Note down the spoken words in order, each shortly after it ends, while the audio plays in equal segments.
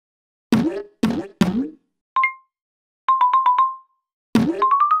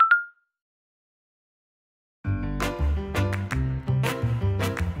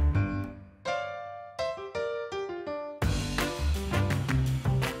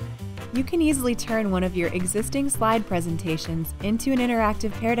You can easily turn one of your existing slide presentations into an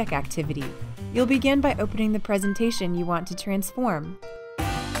interactive Pear Deck activity. You'll begin by opening the presentation you want to transform.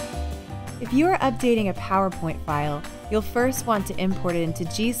 If you are updating a PowerPoint file, you'll first want to import it into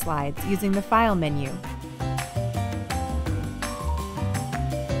G Slides using the File menu.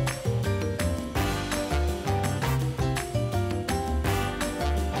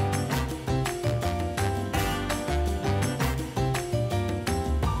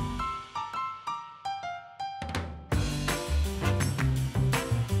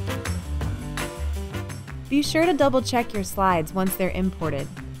 Be sure to double-check your slides once they're imported.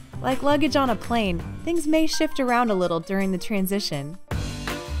 Like luggage on a plane, things may shift around a little during the transition.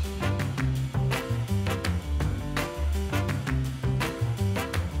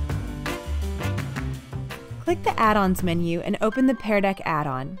 Click the Add-ons menu and open the Pear Deck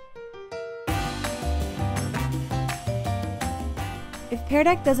add-on. If Pear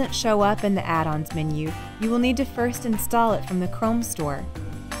Deck doesn't show up in the Add-ons menu, you will need to first install it from the Chrome store.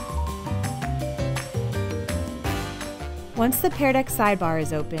 Once the Pear Deck sidebar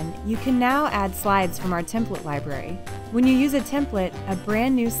is open, you can now add slides from our template library. When you use a template, a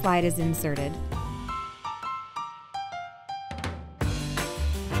brand new slide is inserted.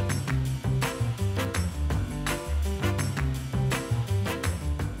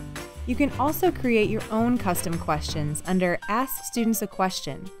 You can also create your own custom questions under Ask Students a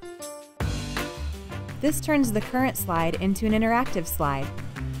Question. This turns the current slide into an interactive slide.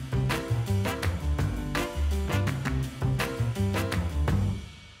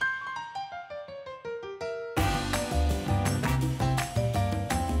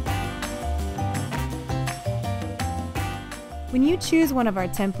 When you choose one of our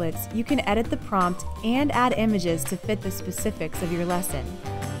templates, you can edit the prompt and add images to fit the specifics of your lesson.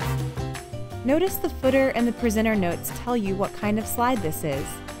 Notice the footer and the presenter notes tell you what kind of slide this is.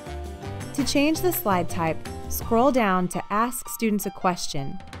 To change the slide type, scroll down to Ask Students a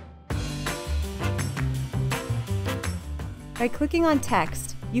Question. By clicking on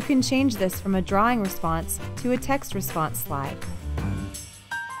Text, you can change this from a drawing response to a text response slide.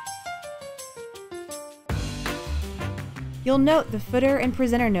 You'll note the footer and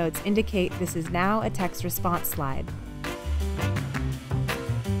presenter notes indicate this is now a text response slide.